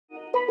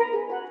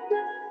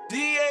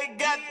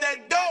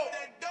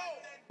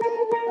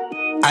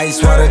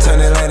Ice water turn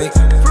Atlantic.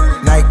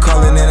 Night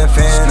calling in a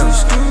phantom.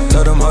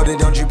 Told them, hold it,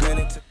 don't you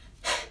panic.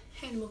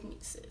 Hand move me,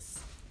 sis.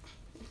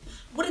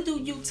 What it do,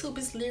 YouTube?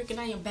 It's Lyric, and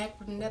I am back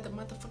with another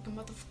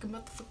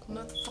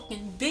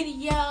motherfucking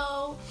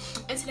video.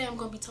 And today I'm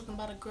gonna be talking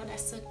about a girl that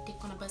sucked dick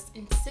on a bus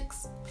in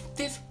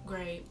 5th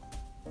grade.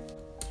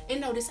 And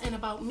no, this ain't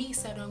about me,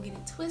 so don't get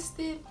it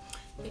twisted.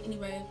 But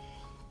anyway,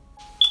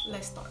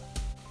 let's start.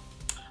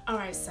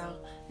 Alright, so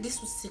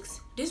this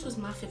was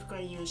my 5th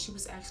grade year, and she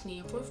was actually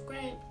in 4th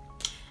grade.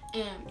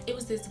 And it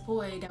was this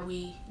boy that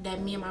me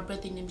and my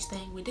brother and them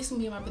staying with. This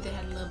me and my brother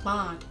had a little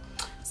bond.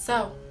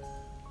 So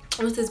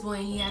it was this boy,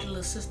 and he had a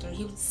little sister.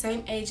 He was the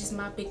same age as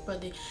my big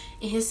brother,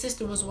 and his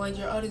sister was 1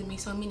 year older than me,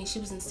 so meaning she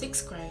was in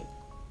 6th grade.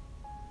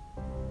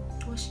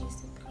 Was she in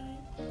 6th grade?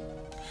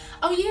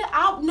 Oh yeah,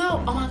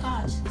 no. Oh my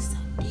gosh, it's so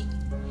big.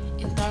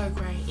 In 3rd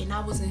grade, and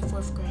I was in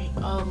 4th grade.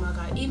 Oh my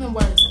god, even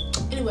worse.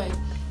 Anyway,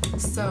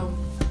 so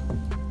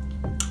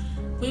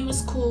we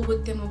was cool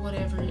with them or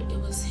whatever. It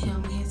was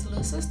him and his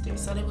little sister,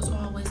 so they was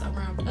always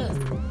around us.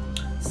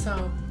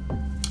 So,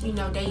 you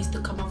know, they used to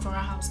come over our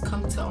house,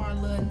 come to our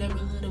little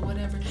neighborhood or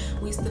whatever.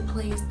 We used to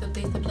play and stuff. They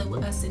used to play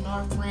with us and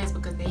our friends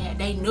because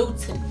they new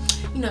to,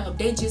 you know,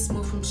 they just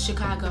moved from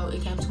Chicago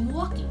and came to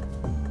Milwaukee.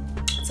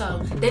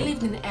 So they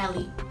lived in the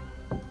alley,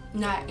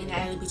 not in the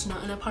alley, but you know,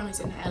 in apartments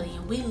in the alley,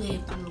 and we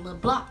lived on the little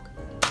block.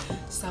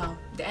 So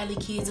the alley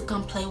kids would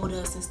come play with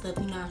us and stuff,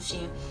 you know what I'm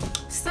saying?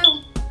 So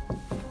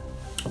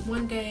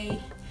one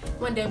day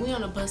we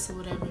on a bus or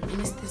whatever,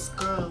 and it's this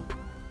girl.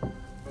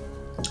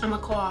 I'ma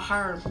call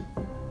her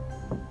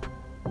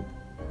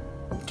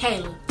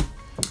Kayla.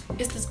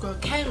 It's this girl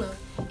Kayla,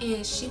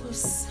 and she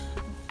was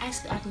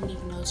actually, I didn't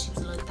even know she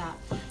was a little thot,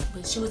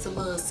 but she was a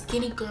little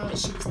skinny girl and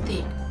she was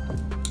thick.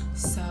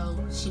 So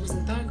she was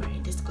in 3rd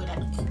grade. This girl that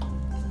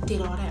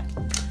did all that.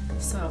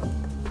 So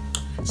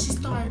she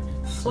started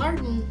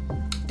flirting.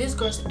 This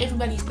girl,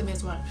 everybody used to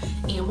mess with her.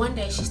 And one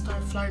day she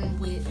started flirting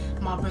with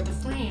my brother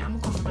friend. I'm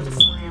gonna call my brother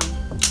friend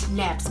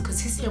Naps,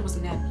 because his hair was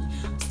nappy.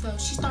 So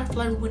she started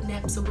flirting with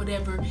Naps or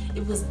whatever.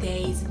 It was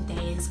days and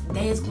days.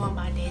 Days going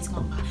by, days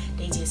going by.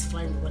 They just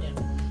flirting,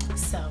 whatever.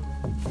 So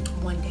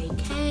one day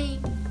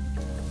came.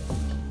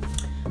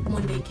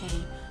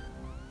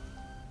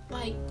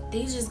 Like,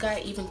 they just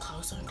got even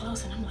closer and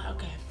closer. And I'm like,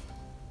 okay,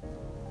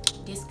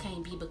 this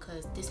can't be,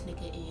 because this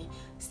nigga in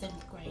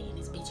 7th grade and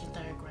this bitch in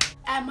 3rd grade.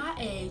 At my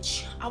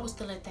age, I was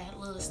still at that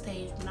little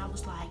stage when I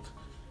was like,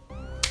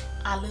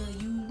 I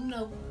love you, you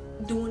know,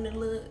 doing the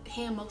little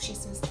hand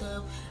motions and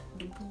stuff.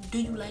 Do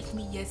you like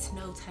me? Yes,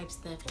 no type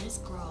stuff. And this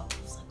girl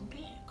was like,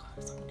 man, girl,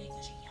 some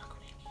nigga, she younger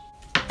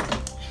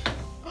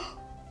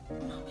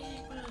than me. My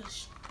big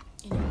brush.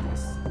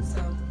 Anyways,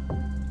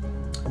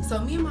 so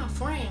me and my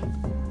friend,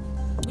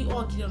 we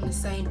all get on the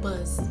same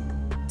bus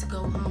to go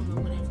home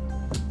or whatever.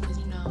 Because,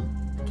 you know,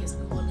 I guess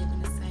we all live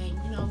in the same,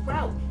 you know,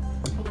 route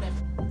or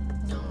whatever.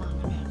 No,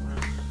 mama, bad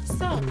route.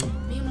 So,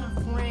 me and my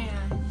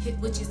friend,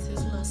 which is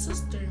his little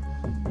sister.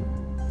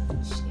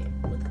 Shit,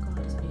 what they call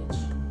this bitch?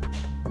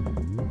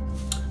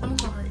 I'm gonna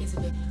call her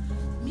Isabel.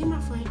 Me and my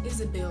friend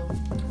Isabel,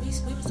 we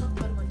was talking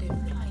about it one day. We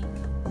were like,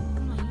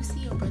 I'm like, you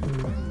see your brother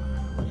grandma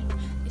or whatever?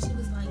 And she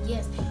was like,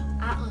 yes.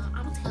 I'm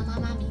gonna tell my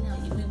mom, you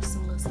know, we was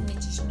some little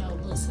snitches, you know,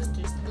 little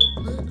sisters,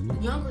 little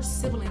younger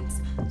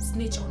siblings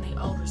snitch on their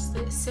older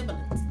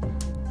siblings.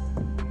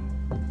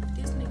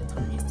 This nigga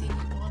turned his TV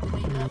all the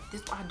way up.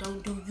 This why I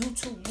don't do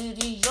YouTube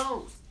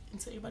videos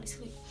until everybody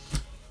sleep.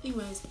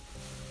 Anyways,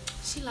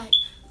 she like,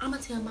 I'm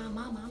gonna tell my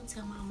mama.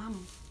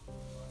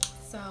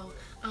 So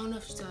I don't know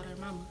if she told her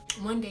mama.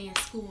 One day in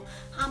school,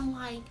 I'm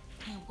like,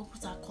 man, what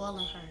was I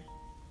calling her?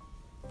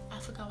 I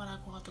forgot what I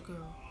called the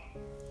girl.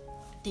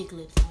 Dick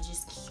lips.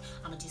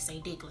 I'ma just say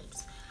dick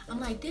lips. I'm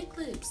like, dick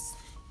lips,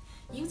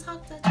 you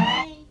talk to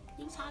Trey?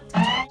 You talk to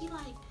Trey? He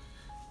like,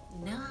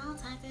 no, I don't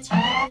talk to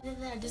Trey.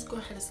 This girl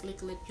had a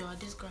slick lip, y'all.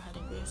 This girl had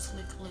a real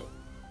slick lip.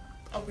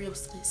 A real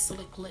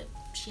slick lip.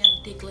 She had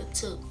a dick lip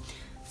too.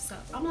 So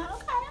I'm like,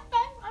 okay.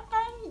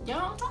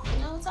 Y'all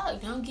don't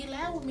talk. Don't get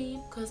loud with me,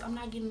 because I'm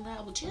not getting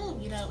loud with you,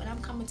 you know, and I'm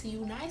coming to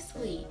you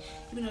nicely.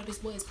 Even though this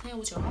boy is playing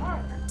with your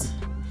heart.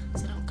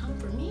 So don't come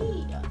for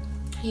me.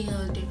 He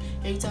hugged her.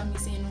 Every time he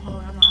seen her,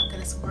 I'm like, I could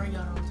have swear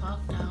y'all don't talk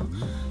now.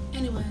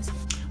 Anyways,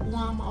 well,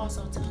 I'm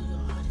also tell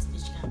y'all how this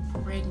bitch got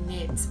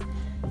pregnant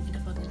in the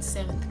fucking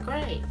 7th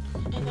grade.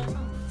 And that's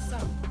all. So,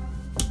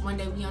 one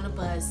day we on the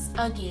bus,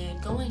 again,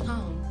 going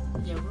home.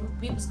 Yeah,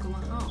 we was going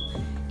home.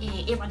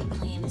 And everybody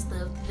playing and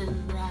stuff.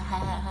 And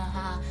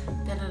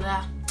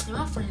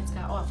my friends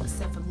got off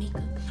except for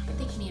Mika. I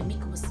think me and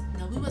Mika was, you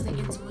know, we wasn't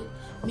into it.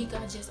 Mika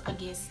just, I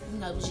guess, you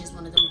know, it was just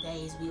one of them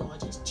days we all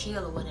just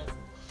chill or whatever.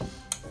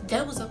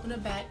 That was up in the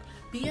back,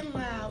 being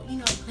loud, you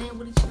know, playing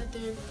with each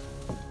other,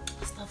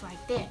 stuff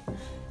like that.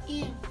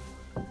 And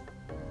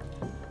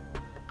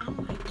I'm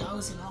like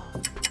dozing off. I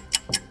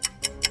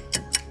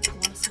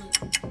want to sleep.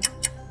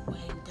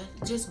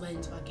 Just waiting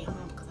until I get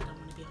home, because I don't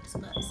want to be on this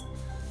bus.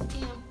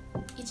 And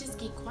it just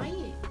get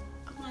quiet.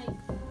 I'm like,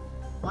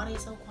 why they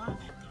so quiet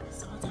back there?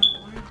 It's all time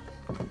around.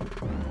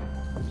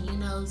 You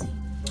nosy.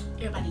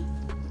 Everybody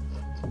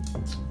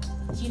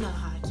you know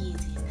how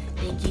kids is.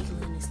 They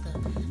giggling and stuff.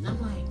 And I'm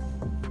like,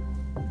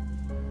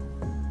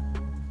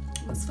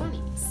 what's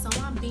funny? So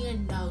I'm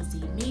being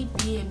nosy. Me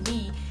being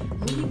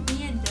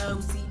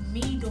nosy.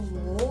 Me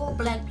doing what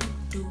black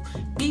people do.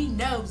 Be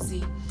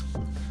nosy.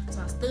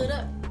 So I stood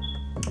up,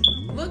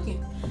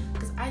 looking,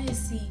 cause I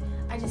just see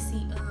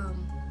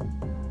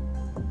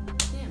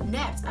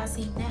Naps. I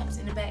see Naps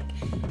in the back,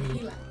 and he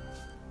like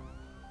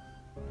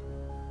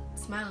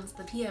smiling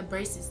stuff. He had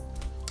braces,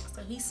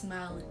 so he's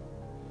smiling.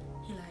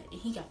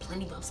 He got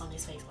plenty bumps on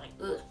his face. Like,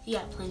 ugh, he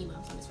got plenty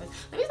bumps on his face.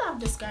 Let me stop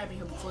describing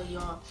him before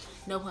y'all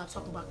know who I'm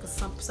talking about, cause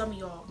some of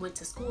y'all went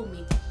to school with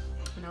me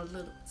when I was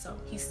little. So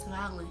he's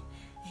smiling,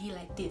 and he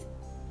like this,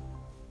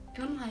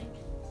 and I'm like,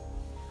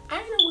 I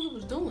didn't know what he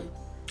was doing.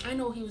 I didn't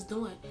know what he was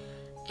doing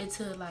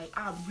until like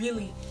I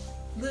really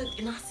looked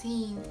and I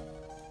seen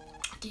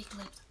dick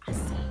lips.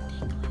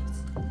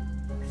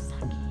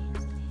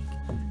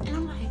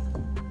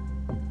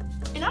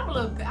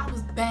 I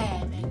was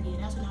bad back then.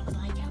 That's when I was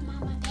like, your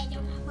mama bad,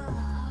 your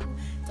mama.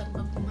 Talking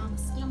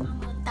about your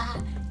mama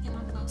died, your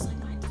mama gonna suck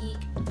my dick.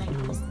 Like I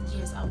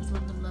was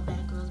one of them little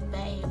bad girls,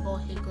 bad boy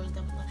hit girls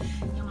that was like,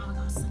 your mama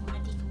gonna suck my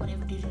dick or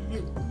whatever do.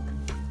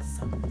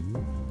 So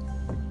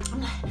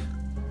I'm like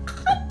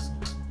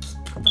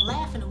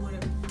laughing or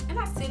whatever. And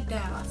I sit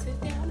down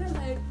and I'm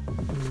like,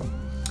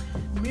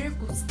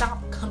 Miracle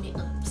stopped coming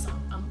up. So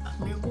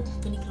Miracle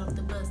finna get off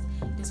the bus.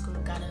 This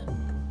girl got up.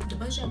 The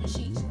bus driver,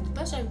 the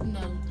bus driver,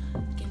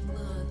 getting a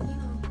little,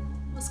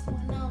 what's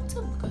going on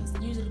too, because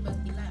usually the bus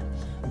be loud.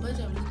 Bus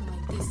driver looking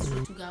like this is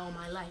what you got all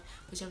my life.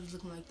 Bus driver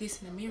looking like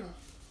this in the mirror.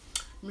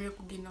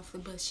 Miracle getting off the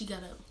bus, she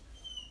got up.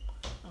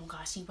 Oh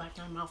God, she wiped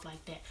her mouth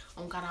like that.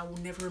 Oh God, I will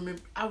never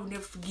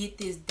forget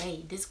this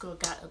day. This girl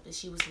got up and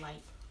she was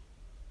like,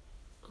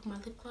 look, my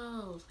lip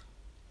closed.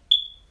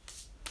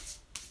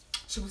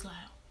 She was like,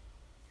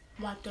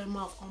 wiped her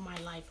mouth on my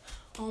life.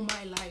 And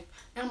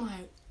I'm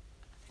like,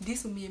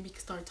 this when me and me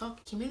could start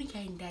talking,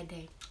 communicating that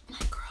day. I'm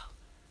like, girl,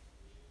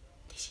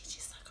 did she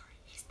just suck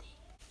his dick?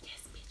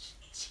 Yes, bitch,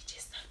 she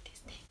just sucked his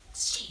dick.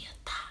 She a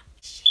thot,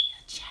 she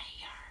a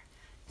jayer.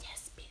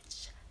 Yes,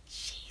 bitch,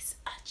 she's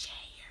a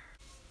jayer.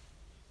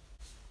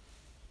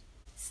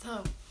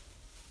 So,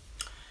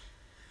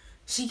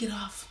 she get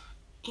off,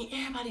 and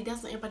everybody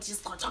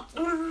just start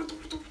talking.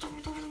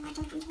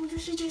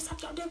 She just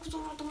sucked your dick.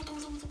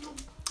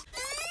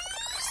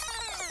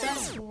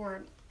 Fast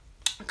forward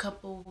a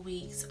couple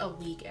weeks, a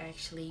week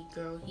actually,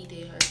 girl, he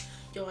did her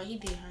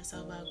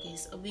so about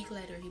this. A week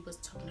later he was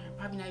talking to her,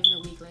 probably not even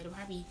a week later,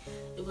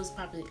 it was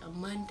probably a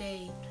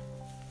Monday.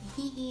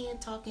 He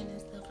talking and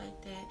stuff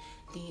like that,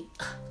 then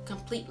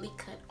completely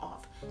cut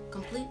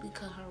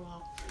her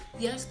off.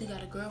 He actually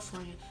got a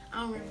girlfriend.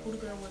 I don't remember who the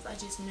girl was, I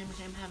just remember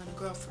him having a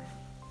girlfriend.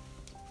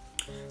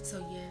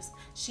 So yes,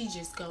 she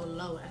just go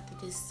low after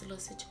this little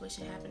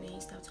situation happened and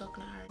he stopped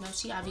talking to her. Now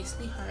she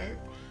obviously hurt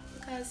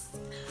because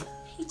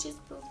he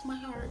just broke my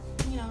heart.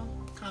 You know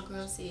how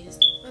girls is.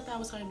 I thought I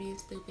was her being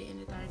stupid in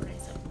the 3rd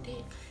grade, sucking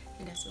dick,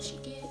 and that's what she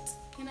gets.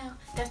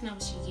 That's not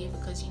what she get,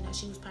 because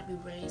she was probably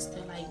raised to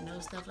like know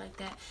stuff like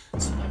that. She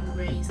was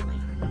probably raised like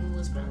her mama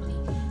was probably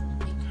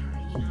making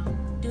her,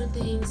 do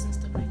things and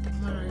stuff like that.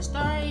 Moral of the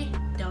story: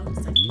 don't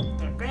suck dick in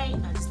 3rd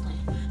grade. Not just playing.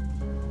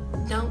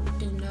 Don't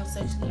do no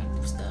sexually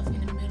active stuff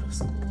in the middle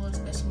school,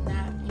 especially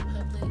not in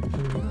public.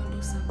 If you're gonna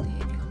do something,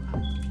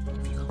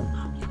 if you're gonna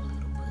pop your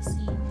little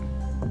pussy,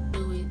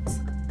 do it with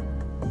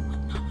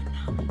no one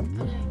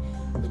knowing, okay?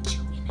 But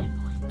you in that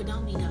boy. But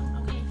don't be dumb,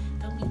 okay?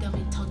 Don't be dumb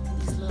and talk to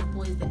these little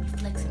boys that be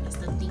flexing and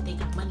stuff, think they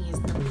got money and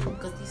stuff,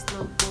 because these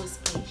little boys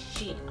ain't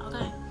shit,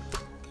 okay?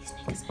 These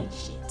niggas ain't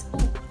shit.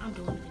 Ooh, I'm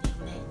doing a video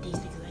on that. These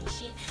niggas ain't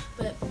shit.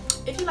 But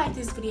if you like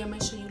this video,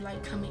 make sure you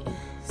like, comment, and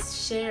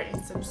share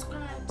and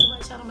subscribe to my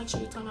channel. Make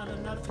sure you turn on the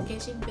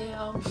notification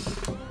bell.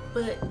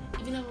 But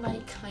if you don't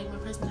like my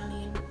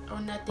personality or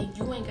nothing,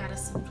 you ain't gotta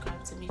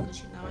subscribe to me,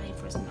 because I ain't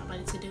forcing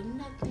nobody to do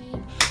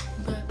nothing.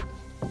 But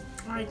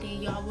alright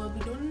then, y'all, will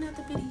be doing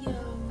another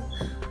video.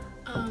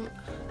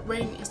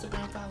 Rating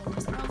Instagram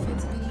followers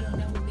outfits video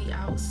that will be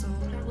out soon,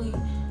 probably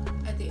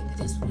at the end of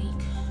this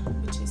week,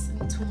 which is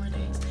in 2 more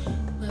days.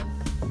 But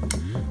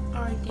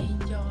alright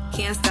then, y'all.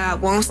 Can't stop,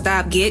 won't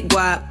stop, get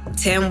guap.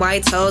 10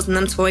 white toes and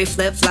them toy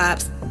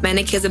flip-flops.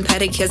 Manicures and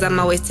pedicures, I'm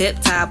always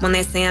tip-top. When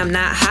they say I'm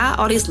not hot,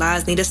 all these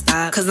lies need to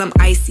stop. Cause I'm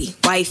icy,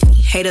 wifey,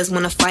 haters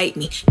wanna fight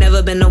me.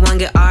 Never been the one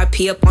get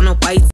RP up on a white